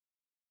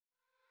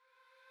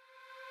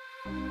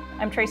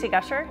I'm Traci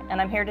Gusher, and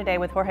I'm here today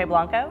with Jorge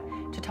Blanco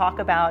to talk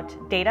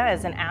about data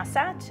as an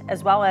asset,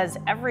 as well as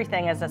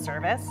everything as a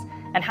service,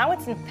 and how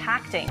it's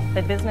impacting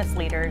the business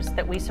leaders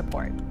that we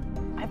support.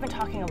 I've been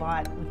talking a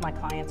lot with my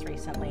clients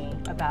recently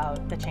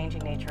about the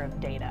changing nature of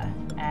data,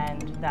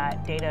 and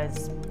that data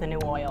is the new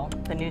oil,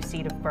 the new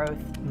seed of growth,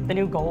 the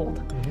new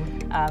gold.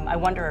 I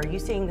wonder, are you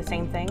seeing the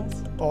same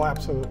things? Oh,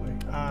 absolutely.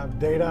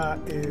 Data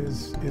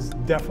is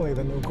definitely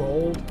the new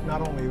gold.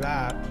 Not only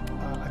that,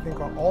 I think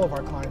all of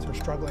our clients are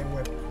struggling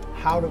with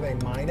how do they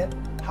mine it?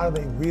 How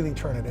do they really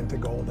turn it into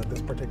gold at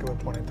this particular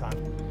point in time?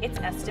 It's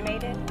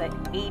estimated that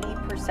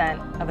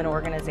 80% of an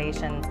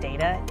organization's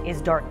data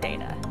is dark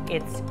data.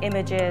 It's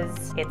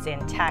images, it's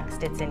in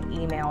text, it's in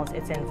emails,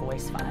 it's in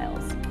voice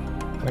files.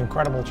 An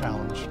incredible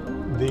challenge.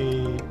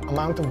 The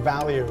amount of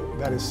value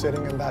that is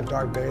sitting in that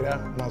dark data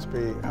must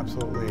be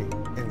absolutely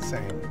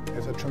insane.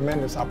 It's a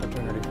tremendous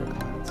opportunity for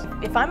clients.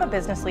 If I'm a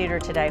business leader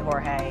today,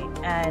 Jorge,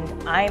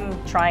 and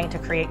I'm trying to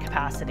create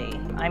capacity,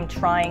 I'm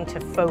trying to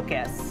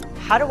focus,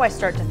 how do I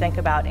start to think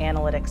about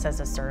analytics as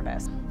a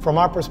service? From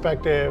our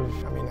perspective,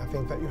 I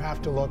think that you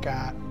have to look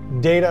at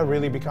data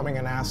really becoming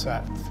an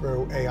asset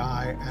through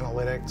AI,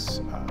 analytics,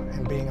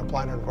 and being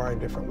applied in a variety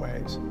of different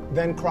ways.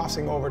 Then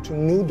crossing over to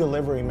new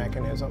delivery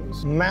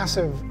mechanisms,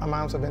 massive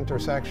amounts of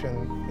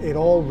intersection. It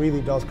all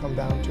really does come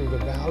down to the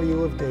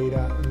value of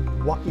data,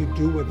 what you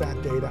do with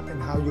that data,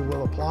 and how you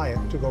will apply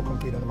it to go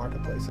compete in the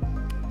marketplace.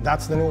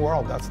 That's the new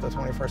world. That's the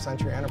 21st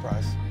century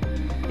enterprise.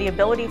 The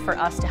ability for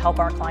us to help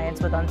our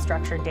clients with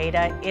unstructured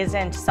data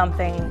isn't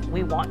something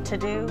we want to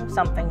do,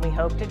 something we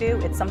hope to do.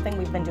 It's something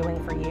we've been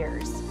doing for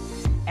years.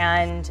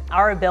 And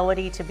our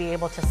ability to be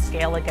able to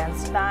scale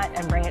against that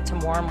and bring it to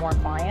more and more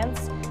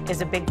clients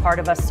is a big part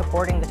of us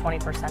supporting the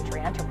 21st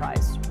century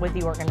enterprise with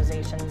the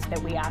organizations that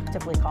we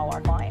actively call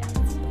our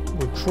clients.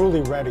 We're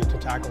truly ready to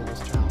tackle this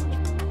challenge.